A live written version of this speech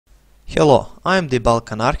Hello, I am the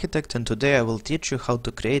Balkan Architect and today I will teach you how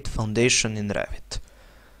to create foundation in Revit.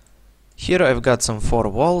 Here I've got some 4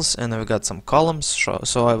 walls and I've got some columns,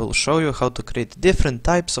 so I will show you how to create different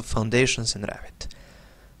types of foundations in Revit.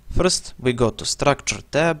 First we go to Structure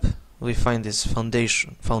tab, we find this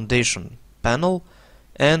foundation panel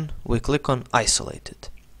and we click on Isolated.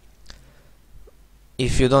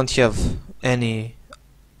 If you don't have any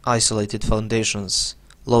isolated foundations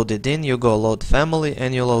loaded in, you go load family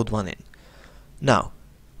and you load one in. Now,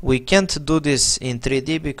 we can't do this in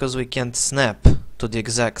 3D because we can't snap to the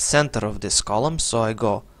exact center of this column, so I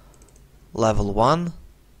go level 1.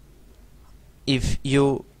 If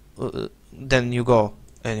you then you go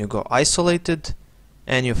isolated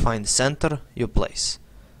and you find center, you place.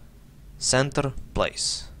 Center,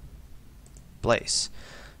 place.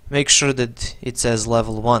 Make sure that it says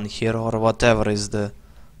level 1 here or whatever is the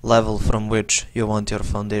level from which you want your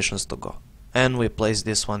foundations to go, and we place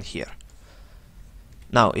this one here.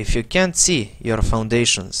 Now if you can't see your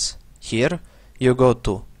foundations here, you go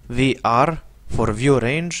to VR for view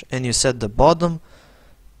range and you set the bottom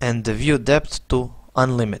and the view depth to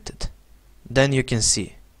unlimited. Then you can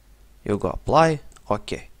see. You go apply,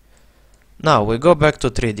 OK. Now we go back to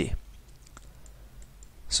 3D.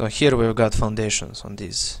 So here we've got foundations on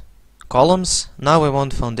these columns. Now we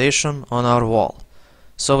want foundation on our wall.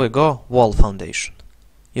 So we go wall foundation.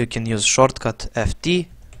 You can use shortcut FT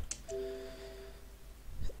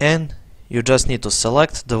and you just need to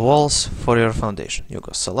select the walls for your foundation. You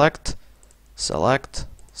go select, select,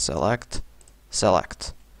 select,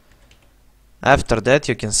 select. After that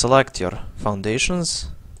you can select your foundations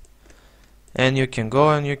and you can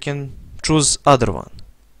go and you can choose other one.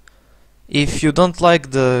 If you don't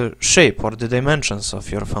like the shape or the dimensions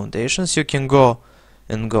of your foundations, you can go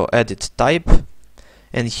edit type.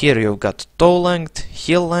 And here you've got toe length,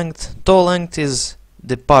 heel length. Toe length is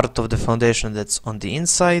the part of the foundation that's on the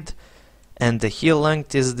inside, and the heel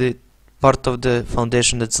length is the part of the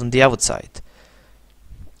foundation that's on the outside.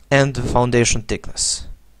 And the foundation thickness.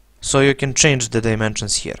 So you can change the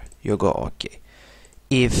dimensions here. You go OK.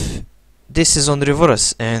 If this is on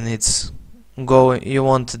reverse and you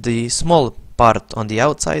want the small part on the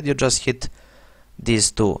outside, you just hit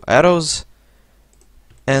these 2 arrows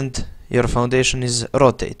and your foundation is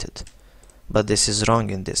rotated, but this is wrong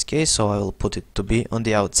in this case, so I will put it to be on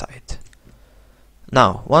the outside.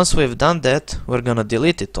 Now, once we've done that, we're gonna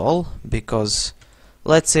delete it all, because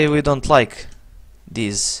let's say we don't like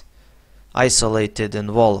these isolated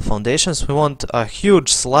and wall foundations, we want a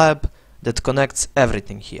huge slab that connects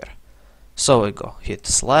everything here. So we go hit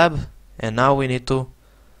slab, and now we need to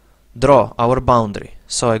draw our boundary.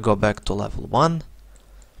 So I go back to level 1.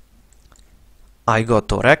 I go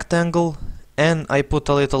to rectangle and I put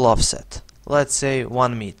a little offset, let's say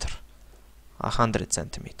 1 meter, 100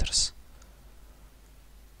 centimeters.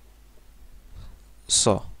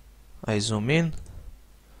 So I zoom in,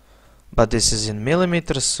 but this is in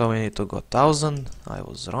millimeters, so we need to go 1000. I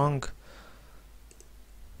was wrong.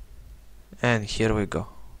 And here we go.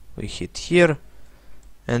 We hit here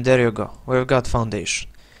and there you go. We've got foundation.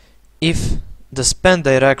 If the span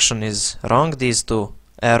direction is wrong, these 2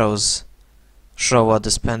 arrows show what the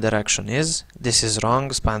span direction is. This is wrong.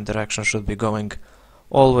 Span direction should be going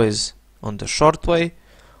always on the short way,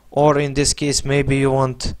 or in this case maybe you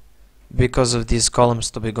want, because of these columns,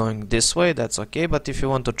 to be going this way. That's okay, but if you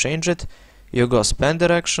want to change it, you go span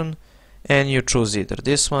direction and you choose either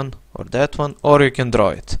this one or that one, or you can draw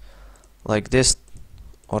it like this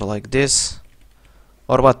or like this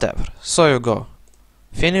or whatever. So you go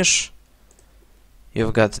finish.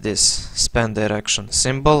 You've got this span direction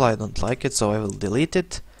symbol. I don't like it, so I will delete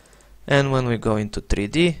it. And when we go into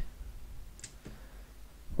 3D,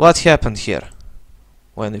 what happened here?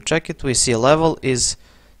 When we check it, we see level is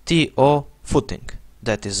TO footing.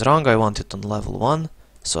 That is wrong. I want it on level 1,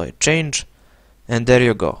 so I change, and there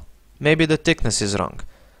you go. Maybe the thickness is wrong.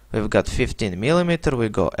 We've got 15 millimeter. We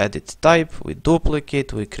go edit type, we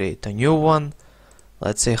duplicate, we create a new one.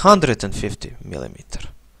 Let's say 150 millimeter.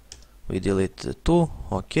 We delete the 2,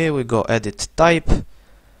 OK, we go edit type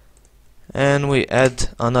and we add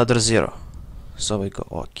another 0. So we go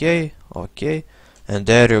OK, OK, and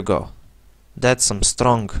there you go. That's some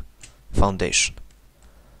strong foundation.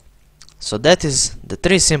 So that is the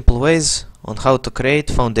 3 simple ways on how to create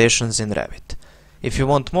foundations in Revit. If you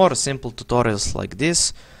want more simple tutorials like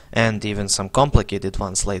this and even some complicated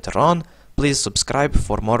ones later on, please subscribe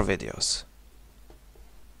for more videos.